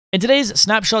In today's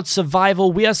Snapshot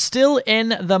Survival, we are still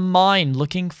in the mine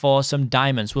looking for some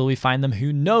diamonds. Will we find them?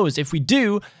 Who knows? If we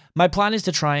do, my plan is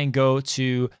to try and go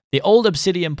to the old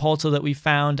obsidian portal that we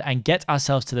found and get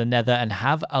ourselves to the Nether and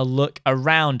have a look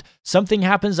around. Something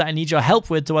happens that I need your help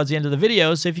with towards the end of the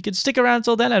video, so if you could stick around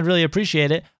till then, I'd really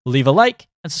appreciate it. Leave a like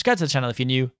and subscribe to the channel if you're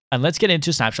new, and let's get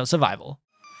into Snapshot Survival.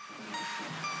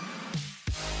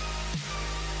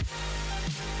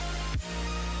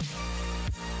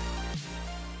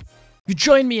 You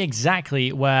joined me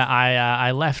exactly where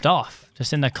I left off,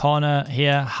 just in the corner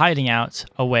here, hiding out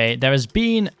away. There has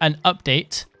been an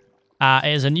update.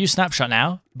 It is a new snapshot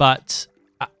now, but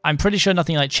I'm pretty sure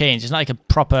nothing like changed. It's not like a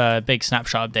proper big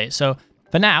snapshot update. So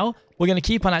for now, we're going to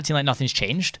keep on acting like nothing's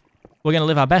changed. We're going to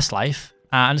live our best life.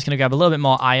 I'm just going to grab a little bit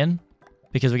more iron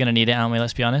because we're going to need it, aren't we?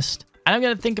 Let's be honest. And I'm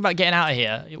going to think about getting out of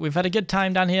here. We've had a good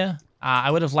time down here.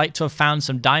 I would have liked to have found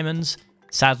some diamonds.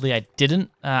 Sadly, I didn't.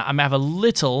 I might have a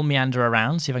little meander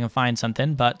around, see if I can find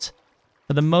something, but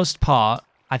for the most part,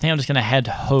 I think I'm just going to head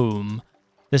home.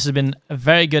 This has been a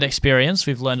very good experience.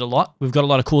 We've learned a lot. We've got a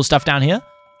lot of cool stuff down here.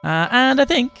 And I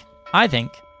think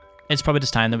it's probably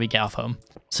just time that we get off home.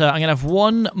 So I'm going to have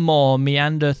one more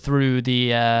meander through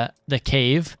the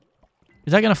cave.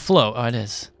 Is that going to float? Oh, it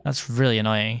is. That's really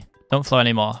annoying. Don't flow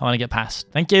anymore. I want to get past.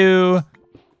 Thank you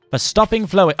for stopping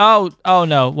flowing. Oh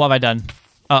no. What have I done?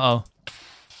 Uh-oh.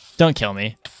 Don't kill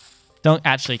me. Don't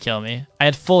actually kill me. I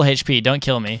had full HP. Don't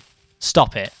kill me.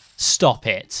 Stop it. Stop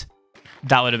it.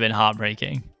 That would have been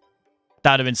heartbreaking.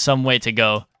 That would have been some way to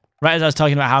go. Right as I was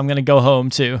talking about how I'm going to go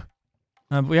home too.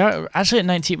 We are actually at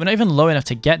 19. We're not even low enough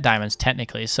to get diamonds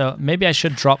technically. So maybe I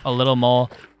should drop a little more.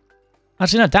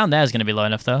 Actually, no. Down there is going to be low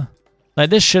enough though. Like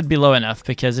this should be low enough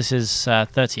because this is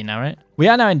 13 now, right? We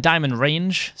are now in diamond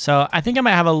range. So I think I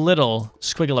might have a little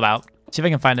squiggle about. See if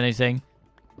I can find anything.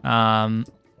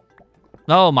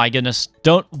 Oh my goodness,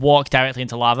 don't walk directly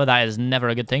into lava. That is never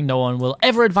a good thing. No one will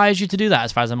ever advise you to do that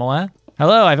as far as I'm aware.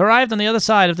 Hello, I've arrived on the other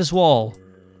side of this wall.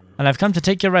 And I've come to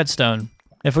take your redstone.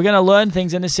 If we're going to learn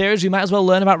things in this series, we might as well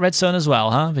learn about redstone as well,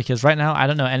 huh? Because right now, I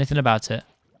don't know anything about it.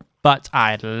 But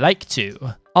I'd like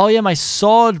to. Oh yeah, my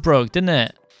sword broke, didn't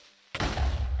it?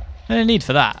 No need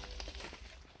for that.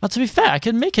 Well, to be fair, I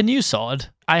can make a new sword.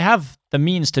 I have the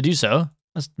means to do so.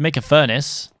 Let's make a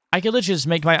furnace. I could literally just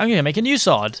make I'm going to make a new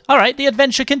sword. All right, the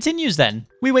adventure continues then.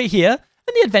 We wait here,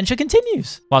 and the adventure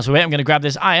continues. Whilst we wait, I'm going to grab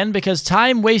this iron, because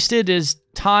time wasted is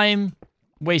time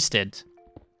wasted.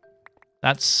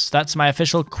 That's my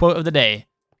official quote of the day.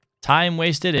 Time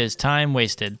wasted is time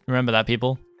wasted. Remember that,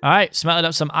 people. All right, smelted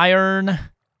up some iron. Now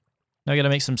we're going to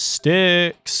make some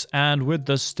sticks, and with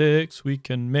the sticks, we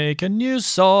can make a new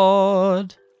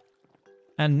sword.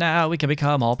 And now we can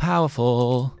become all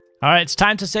powerful. All right, it's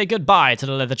time to say goodbye to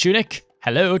the leather tunic.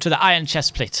 Hello to the iron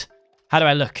chestplate. How do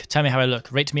I look? Tell me how I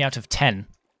look. Rate me out of 10.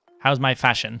 How's my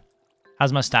fashion?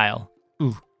 How's my style?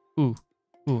 Ooh, ooh,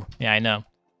 ooh. Yeah, I know.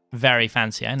 Very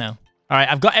fancy, I know. All right,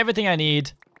 I've got everything I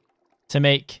need to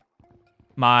make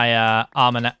my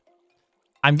armor.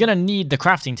 I'm going to need the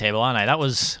crafting table, aren't I? That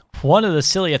was one of the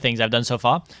sillier things I've done so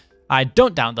far. I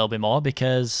don't doubt there'll be more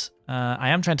because I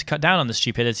am trying to cut down on the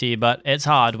stupidity, but it's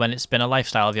hard when it's been a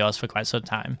lifestyle of yours for quite some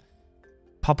time.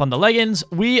 Pop on the leggings.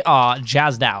 We are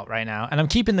jazzed out right now. And I'm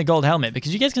keeping the gold helmet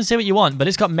because you guys can say what you want, but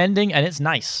it's got mending and it's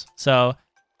nice. So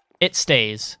it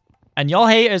stays. And y'all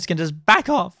haters can just back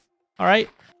off. All right.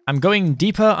 I'm going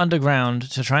deeper underground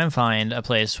to try and find a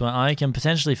place where I can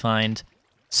potentially find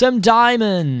some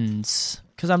diamonds.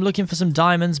 Because I'm looking for some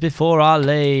diamonds before I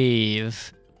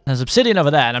leave. There's obsidian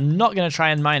over there, and I'm not going to try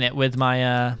and mine it with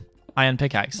my iron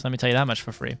pickaxe. Let me tell you that much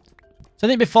for free. So I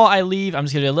think before I leave, I'm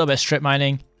just going to do a little bit of strip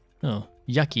mining. Oh.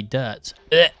 Yucky dirt.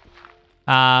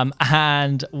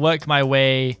 And work my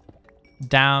way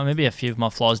down, maybe a few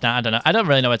more floors down. I don't know. I don't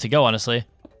really know where to go, honestly.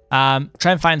 Try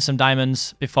and find some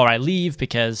diamonds before I leave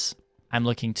because I'm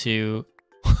looking to...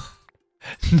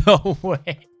 No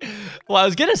way. What I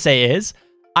was going to say is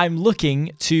I'm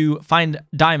looking to find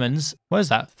diamonds. What is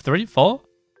that? 3, 4,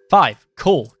 5.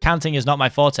 Cool. Counting is not my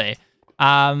forte.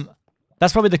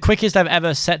 That's probably the quickest I've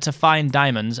ever set to find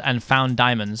diamonds and found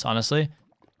diamonds, honestly.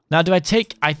 Now, do I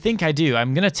take... I think I do.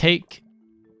 I'm going to take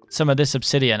some of this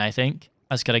obsidian, I think.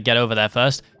 I just got to get over there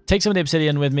first. Take some of the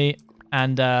obsidian with me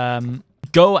and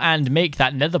go and make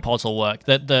that nether portal work.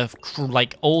 The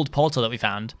like, old portal that we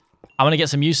found. I want to get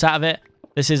some use out of it.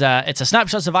 This is it's a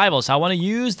snapshot survival, so I want to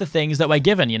use the things that we're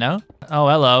given, you know? Oh,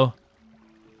 hello.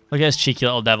 Look at this cheeky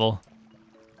little devil.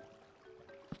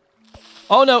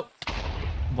 Oh, no.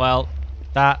 Well,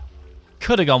 that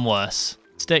could have gone worse.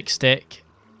 Stick, stick.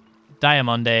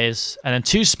 Diamondes, and then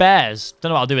 2 spares.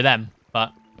 Don't know what I'll do with them,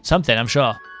 but something, I'm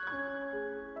sure.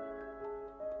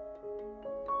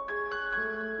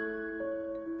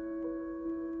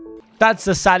 That's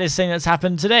the saddest thing that's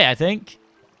happened today, I think.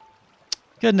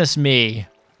 Goodness me.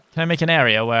 Can I make an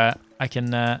area where I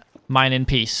can mine in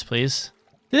peace, please?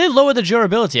 Did they lower the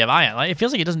durability of iron? Like, it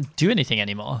feels like it doesn't do anything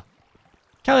anymore.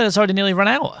 Kelly, that's already nearly run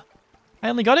out. I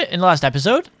only got it in the last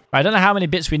episode. I don't know how many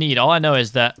bits we need. All I know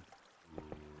is that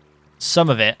some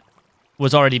of it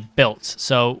was already built.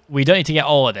 So we don't need to get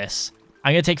all of this.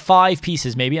 I'm going to take 5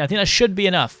 pieces maybe. I think that should be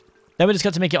enough. Then we just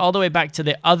got to make it all the way back to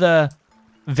the other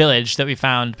village that we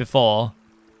found before.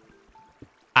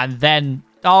 And then...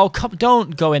 Oh,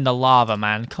 don't go in the lava,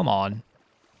 man. Come on.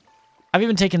 I've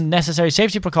even taken necessary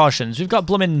safety precautions. We've got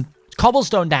blooming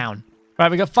cobblestone down.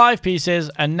 Right, we got 5 pieces.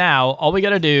 And now all we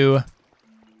got to do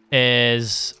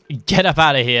is get up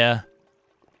out of here.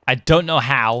 I don't know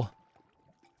how.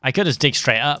 I could just dig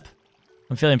straight up.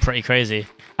 I'm feeling pretty crazy.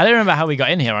 I don't remember how we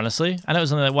got in here, honestly. I know it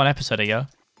was only like 1 episode ago.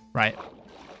 Right.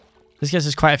 This gets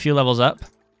us quite a few levels up.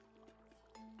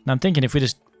 And I'm thinking if we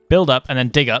just build up and then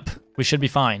dig up, we should be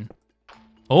fine.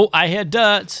 Oh, I hear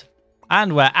dirt.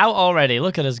 And we're out already.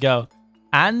 Look at us go.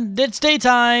 And it's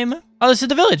daytime. Oh, this is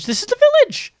the village. This is the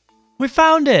village. We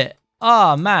found it.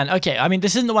 Oh, man. Okay, I mean,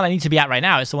 this isn't the one I need to be at right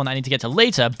now. It's the one I need to get to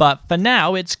later. But for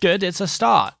now, it's good. It's a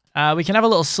start. We can have a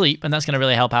little sleep, and that's going to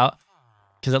really help out.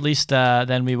 Because at least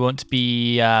then we won't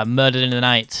be murdered in the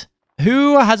night.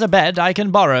 Who has a bed I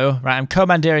can borrow? Right, I'm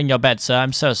commandeering your bed, sir.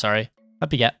 I'm so sorry.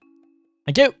 Up you get.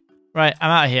 Thank you. Right,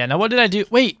 I'm out of here. Now, what did I do?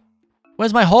 Wait,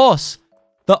 where's my horse?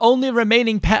 The only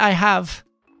remaining pet I have.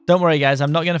 Don't worry, guys.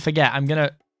 I'm not going to forget. I'm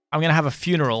gonna have a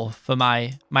funeral for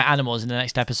my animals in the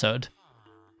next episode.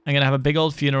 I'm going to have a big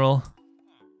old funeral.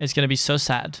 It's going to be so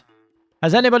sad.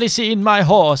 Has anybody seen my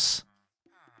horse?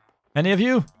 Any of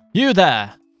you? You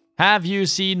there. Have you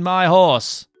seen my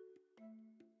horse?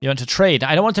 You want to trade?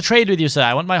 I don't want to trade with you, sir.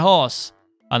 I want my horse.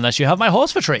 Unless you have my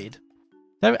horse for trade.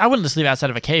 I wouldn't just leave it outside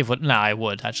of a cave. No, I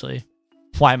would, actually.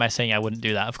 Why am I saying I wouldn't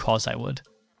do that? Of course I would.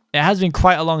 It has been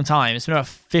quite a long time. It's been about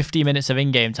 50 minutes of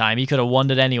in-game time. He could have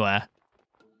wandered anywhere.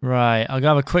 Right, I'll go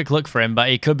have a quick look for him, but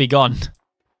he could be gone.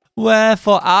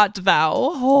 Wherefore art thou,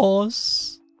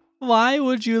 horse? Why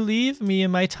would you leave me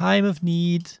in my time of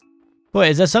need?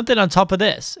 Wait, is there something on top of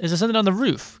this? Is there something on the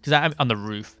roof? Because I'm on the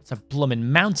roof. It's a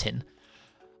blooming mountain.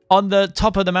 On the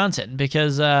top of the mountain,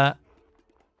 because I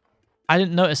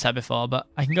didn't notice that before, but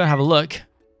I can go and have a look.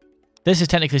 This is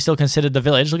technically still considered the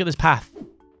village. Look at this path.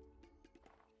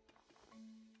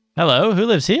 Hello, who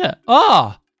lives here?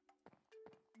 Oh!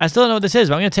 I still don't know what this is,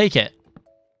 but I'm going to take it.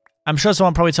 I'm sure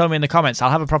someone probably told me in the comments. I'll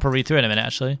have a proper read through in a minute,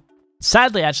 actually.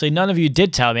 Sadly, actually, none of you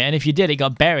did tell me, and if you did, it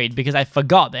got buried because I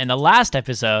forgot that in the last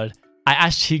episode, I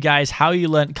asked you guys how you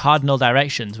learnt cardinal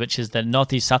directions, which is the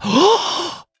northeast, south. My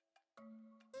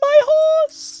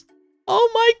horse! Oh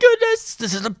my goodness!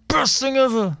 This is the best thing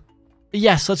ever!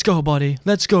 Yes, let's go, buddy.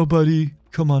 Let's go, buddy.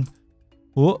 Come on.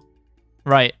 Oh.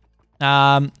 Right.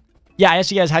 Yeah, I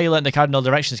asked you guys how you learned the cardinal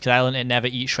directions because I learned it never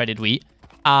eat shredded wheat.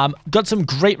 Got some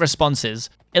great responses.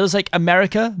 It was like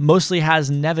America mostly has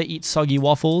never eat soggy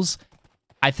waffles.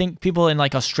 I think people in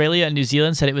like Australia and New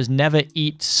Zealand said it was never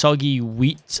eat soggy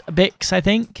Weet-Bix, I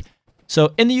think.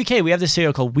 So in the UK, we have this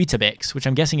cereal called Weetabix, which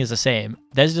I'm guessing is the same.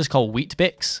 Theirs is just called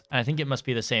Weet-Bix, and I think it must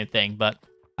be the same thing, but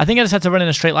I think I just had to run in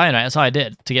a straight line, right? That's all I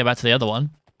did to get back to the other one.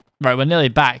 Right, we're nearly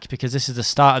back because this is the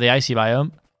start of the icy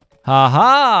biome.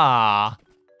 Ha-ha!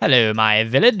 Hello, my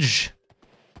village.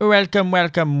 Welcome,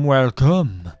 welcome,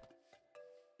 welcome.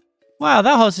 Wow,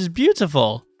 that horse is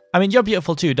beautiful. I mean, you're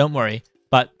beautiful too, don't worry.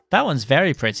 But that one's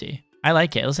very pretty. I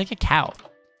like it. It looks like a cow.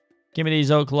 Give me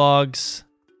these oak logs.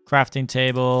 Crafting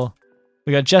table.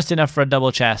 We got just enough for a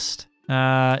double chest.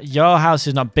 Your house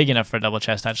is not big enough for a double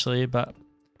chest, actually, but...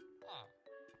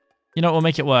 You know what? We'll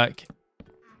make it work.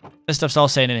 This stuff's all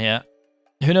staying in here.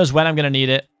 Who knows when I'm going to need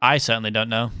it? I certainly don't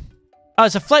know. Oh,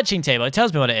 it's a fletching table. It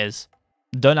tells me what it is.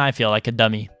 Don't I feel like a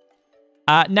dummy?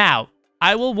 Now,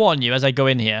 I will warn you as I go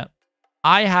in here.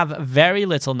 I have very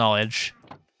little knowledge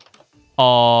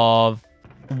of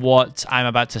what I'm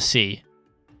about to see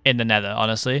in the Nether,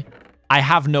 honestly. I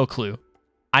have no clue.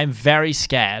 I'm very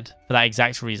scared for that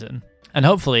exact reason. And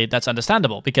hopefully that's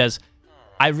understandable because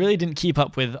I really didn't keep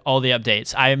up with all the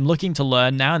updates. I am looking to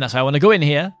learn now, and that's why I want to go in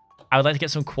here. I would like to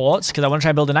get some quartz because I want to try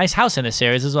and build a nice house in this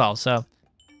series as well. So,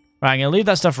 right, I'm going to leave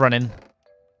that stuff running.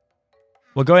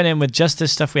 We're going in with just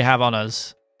this stuff we have on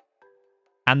us.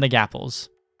 And the gapples.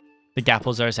 The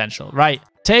gapples are essential. Right.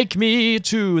 Take me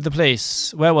to the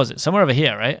place. Where was it? Somewhere over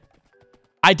here, right?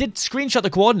 I did screenshot the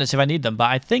coordinates if I need them, but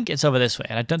I think it's over this way,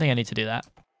 and I don't think I need to do that.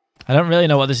 I don't really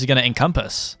know what this is going to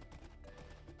encompass.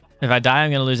 If I die,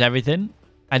 I'm going to lose everything.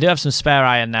 I do have some spare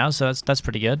iron now, so that's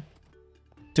pretty good.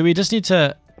 Do we just need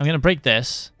to... I'm going to break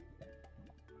this.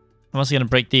 I'm also going to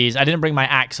break these. I didn't bring my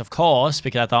axe, of course,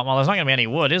 because I thought, well, there's not going to be any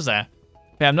wood, is there?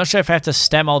 But I'm not sure if I have to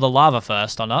stem all the lava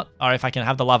first or not, or if I can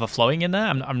have the lava flowing in there.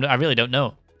 I really don't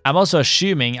know. I'm also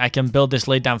assuming I can build this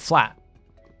laid down flat.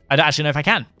 I don't actually know if I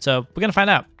can, so we're going to find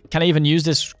out. Can I even use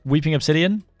this weeping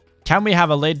obsidian? Can we have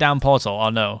a laid down portal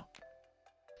or no?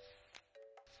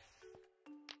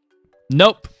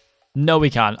 Nope. No, we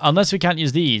can't. Unless we can't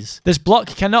use these. This block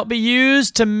cannot be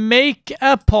used to make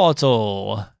a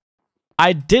portal.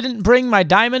 I didn't bring my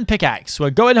diamond pickaxe. We're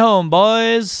going home,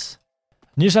 boys.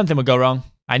 Knew something would go wrong.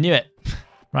 I knew it.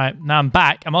 Right, now I'm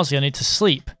back. I'm also going to need to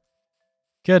sleep.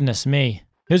 Goodness me.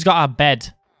 Who's got our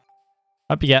bed?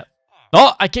 Up you get.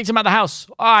 Oh, I kicked him out of the house.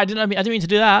 Oh, I didn't mean to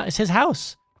do that. It's his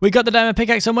house. We got the diamond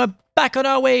pickaxe and we're back on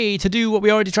our way to do what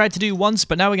we already tried to do once,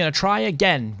 but now we're going to try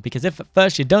again. Because if at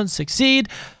first you don't succeed,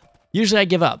 usually I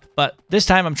give up. But this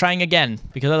time I'm trying again,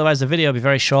 because otherwise the video will be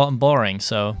very short and boring.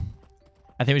 So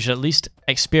I think we should at least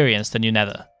experience the new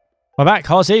Nether. We're back,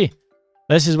 horsey.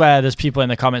 This is where there's people in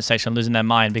the comment section losing their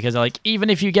mind, because they're like, even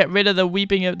if you get rid of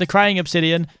the crying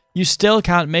obsidian, you still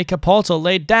can't make a portal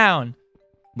laid down.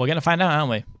 We're going to find out, aren't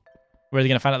we? We're either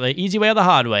going to find out the easy way or the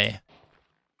hard way.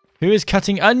 Who is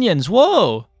cutting onions?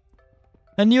 Whoa!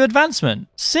 A new advancement.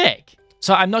 Sick.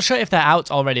 So I'm not sure if they're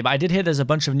out already, but I did hear there's a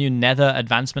bunch of new Nether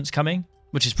advancements coming,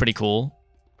 which is pretty cool.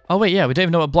 Oh wait, yeah, we don't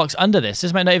even know what blocks under this.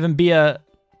 This might not even be it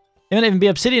might not even be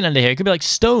obsidian under here. It could be like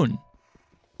stone.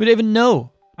 We don't even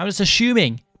know. I'm just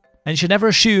assuming. And you should never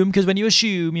assume, because when you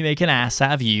assume, you make an ass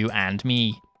out of you and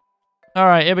me. All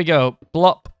right, here we go.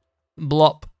 Blop,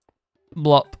 blop,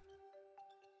 blop.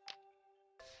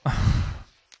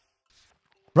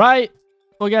 Right,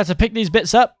 we're going to have to pick these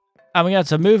bits up, and we're going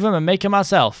to have to move them and make them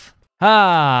ourselves.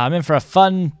 Ah, I'm in for a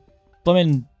fun,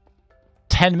 blooming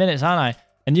 10 minutes, aren't I?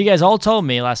 And you guys all told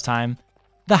me last time,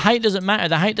 the height doesn't matter,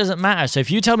 the height doesn't matter. So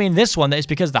if you tell me in this one that it's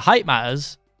because the height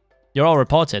matters, you're all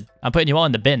reported. I'm putting you all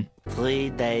in the bin. 3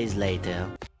 days later.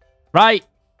 Right.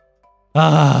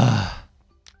 Ah.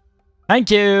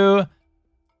 Thank you.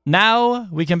 Now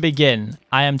we can begin.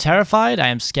 I am terrified. I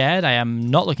am scared. I am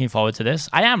not looking forward to this.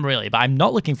 I am really, but I'm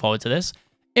not looking forward to this.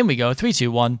 In we go. 3,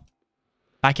 2, 1.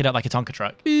 Back it up like a Tonka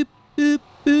truck. Boop, boop,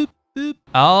 boop, boop.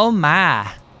 Oh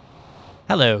my.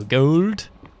 Hello, gold.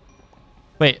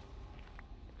 Wait.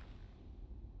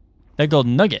 They're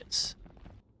golden nuggets.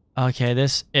 Okay,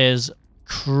 this is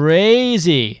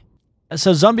crazy.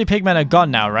 So zombie pigmen are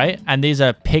gone now, right? And these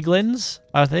are piglins,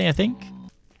 I think.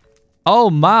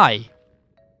 Oh my.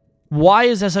 Why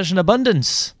is there such an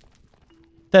abundance?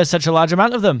 There's such a large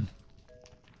amount of them.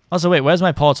 Also, wait, where's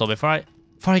my portal before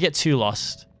I get too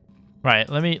lost? Right,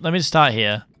 let me start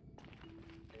here.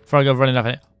 Before I go running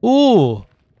up. Ooh!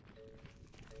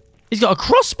 He's got a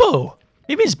crossbow!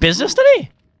 He means business, doesn't he?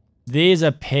 These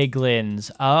are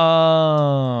piglins.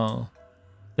 Oh.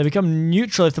 They become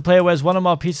neutral if the player wears one or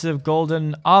more pieces of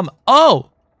golden armor. Oh!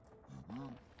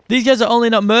 These guys are only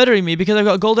not murdering me because I've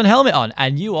got a golden helmet on,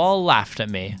 and you all laughed at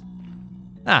me.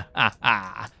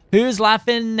 Who's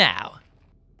laughing now?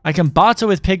 I can barter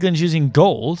with piglins using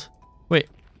gold. Wait,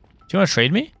 do you want to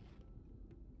trade me?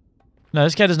 No,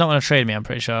 this guy does not want to trade me, I'm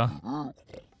pretty sure.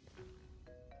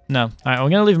 No. Alright, we're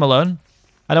going to leave him alone.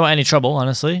 I don't want any trouble,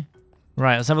 honestly.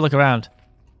 Right, let's have a look around.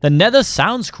 The Nether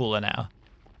sounds cooler now.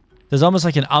 There's almost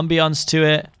like an ambiance to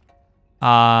it.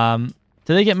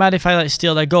 Do they get mad if I like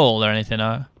steal their gold or anything?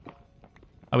 Or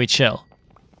are we chill?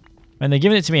 When they're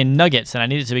giving it to me in nuggets and I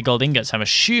need it to be gold ingots, I'm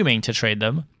assuming to trade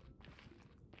them.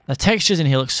 The textures in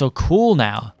here look so cool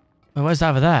now. Wait, where's that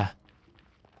over there?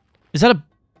 Is that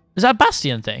a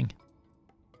bastion thing?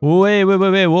 Wait,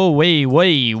 whoa.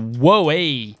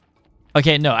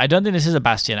 Okay, no, I don't think this is a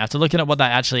bastion. After looking at what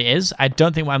that actually is, I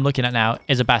don't think what I'm looking at now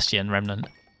is a bastion remnant.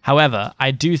 However, I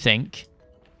do think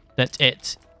that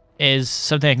it is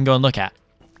something I can go and look at.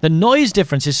 The noise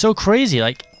difference is so crazy.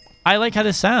 Like, I like how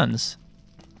this sounds.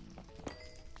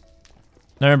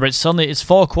 Now remember, it's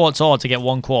 4 quartz ore to get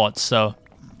 1 quartz, so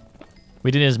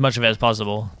we did as much of it as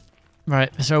possible.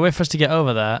 Right, is there a way for us to get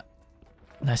over there?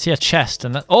 I see a chest,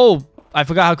 and that... Oh! I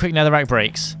forgot how quick netherrack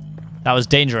breaks. That was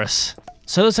dangerous.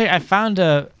 So it looks like I found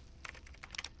a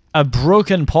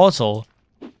broken portal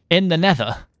in the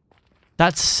nether.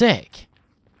 That's sick.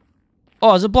 Oh,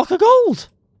 there's a block of gold.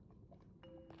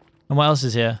 And what else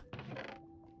is here?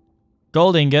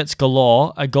 Gold ingots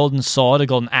galore, a golden sword, a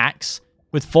golden axe.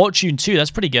 With fortune too,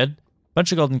 that's pretty good.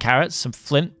 Bunch of golden carrots, some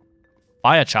flint,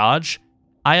 fire charge,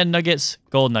 iron nuggets,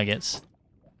 gold nuggets.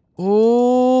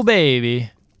 Ooh, baby.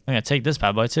 I'm going to take this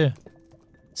bad boy too.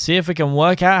 See if we can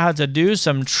work out how to do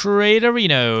some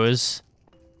traderinos.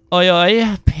 Oi,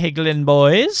 oi, piglin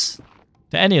boys.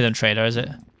 Do any of them trade, or is it?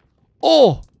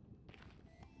 Oh!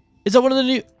 Is that one of the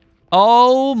new...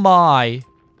 Oh my.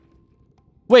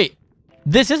 Wait,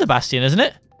 this is a bastion, isn't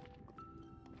it?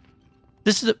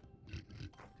 This is a...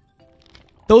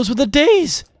 Those were the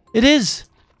days. It is.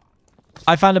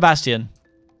 I found a bastion.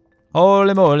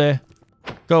 Holy moly.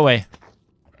 Go away.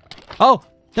 Oh,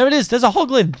 there it is. There's a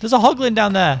hoglin. There's a hoglin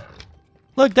down there.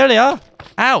 Look, there they are.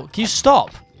 Ow, can you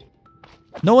stop?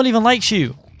 No one even likes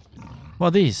you. What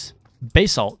are these?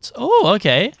 Basalt. Oh,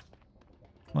 okay.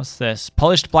 What's this?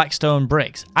 Polished blackstone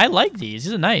bricks. I like these.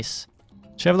 These are nice.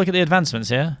 Should we have a look at the advancements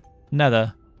here?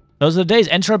 Nether. Those are the days.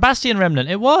 Enter a bastion remnant.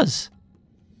 It was.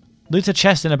 Loot a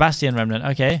chest in a bastion remnant.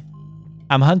 Okay.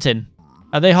 I'm hunting.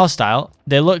 Are they hostile?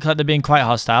 They look like they're being quite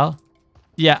hostile.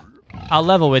 Yeah. I'll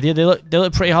level with you. They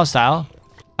look pretty hostile.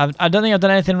 I don't think I've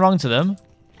done anything wrong to them.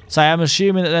 So I'm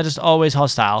assuming that they're just always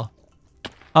hostile.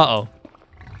 Uh-oh.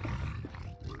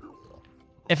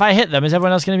 If I hit them, is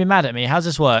everyone else going to be mad at me? How's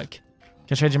this work?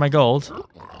 Can I trade you my gold?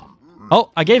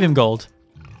 Oh, I gave him gold.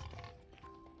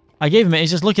 I gave him it.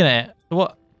 He's just looking at it.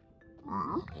 What?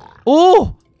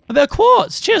 Oh, a bit of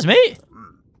quartz. Cheers, mate.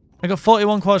 I got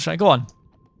 41 quartz. Go on.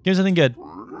 Give me something good.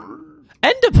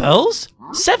 Ender pearls?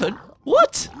 7?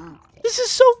 What? This is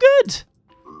so good.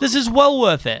 This is well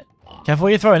worth it. Careful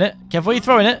where you're throwing it. Careful where you're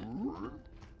throwing it.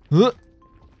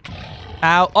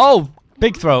 Ow. Oh,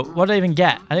 big throw. What did I even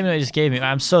get? I didn't even know what he just gave me.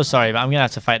 I'm so sorry, but I'm going to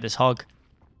have to fight this hog.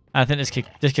 I think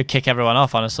this could kick everyone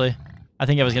off, honestly. I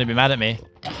think everyone's going to be mad at me.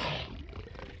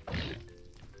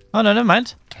 Oh, no, never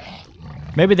mind.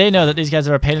 Maybe they know that these guys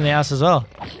are a pain in the ass as well.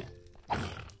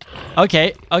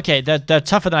 Okay, okay. They're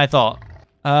tougher than I thought.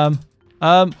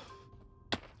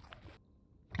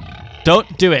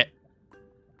 Don't do it.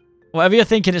 Whatever you're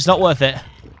thinking, it's not worth it.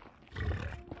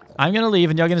 I'm going to leave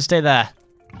and you're going to stay there.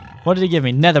 What did he give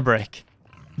me? Nether brick.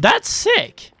 That's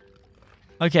sick.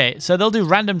 Okay, so they'll do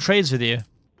random trades with you.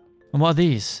 And what are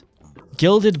these?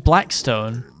 Gilded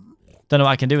blackstone. Don't know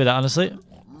what I can do with that, honestly.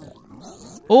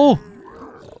 Oh!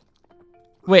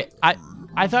 Wait, I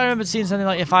thought I remembered seeing something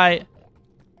like if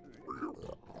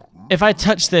I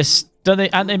touch this,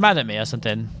 aren't they mad at me or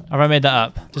something? Or have I made that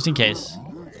up? Just in case.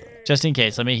 Just in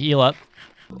case. Let me heal up.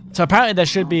 So apparently there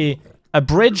should be a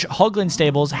bridge, hoglin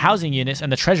stables, housing units, and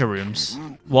the treasure rooms.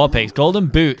 War pigs, golden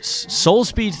boots, soul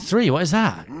speed 3. What is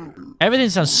that? Everything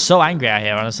sounds so angry out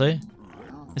here, honestly.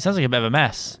 It sounds like a bit of a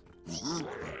mess.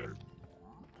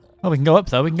 Oh, we can go up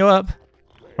though. We can go up.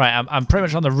 Right, I'm pretty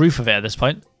much on the roof of it at this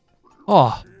point.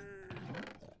 Oh.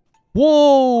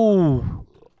 Whoa.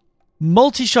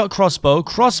 Multi-shot crossbow.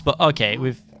 Okay,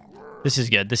 this is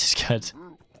good. This is good.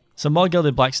 Some more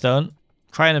gilded blackstone.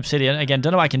 Crying obsidian. Again,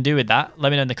 don't know what I can do with that. Let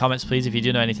me know in the comments, please, if you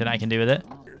do know anything I can do with it.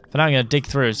 For now, I'm going to dig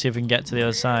through, see if we can get to the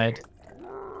other side.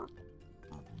 Oh,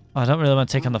 I don't really want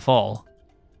to take on the fall.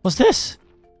 What's this?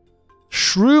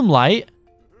 Shroom light?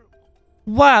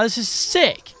 Wow, this is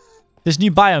sick. This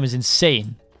new biome is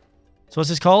insane. So what's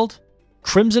this called?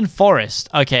 Crimson Forest.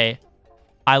 Okay.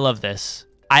 I love this.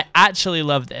 I actually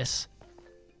love this.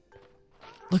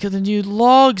 Look at the new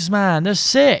logs, man. They're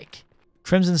sick.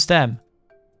 Crimson stem.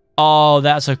 Oh,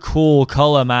 that's a cool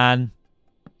color, man.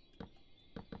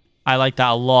 I like that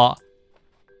a lot.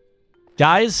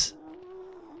 Guys.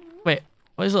 Wait,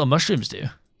 what do these little mushrooms do?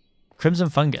 Crimson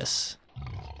fungus.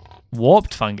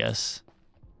 Warped fungus.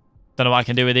 Don't know what I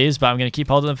can do with these, but I'm going to keep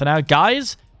holding them for now.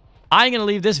 Guys, I'm going to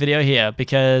leave this video here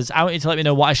because I want you to let me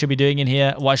know what I should be doing in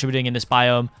here, what I should be doing in this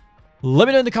biome. Let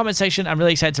me know in the comment section. I'm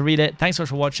really excited to read it. Thanks so much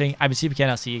for watching. I've been Seapeekay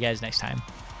and I'll see you guys next time.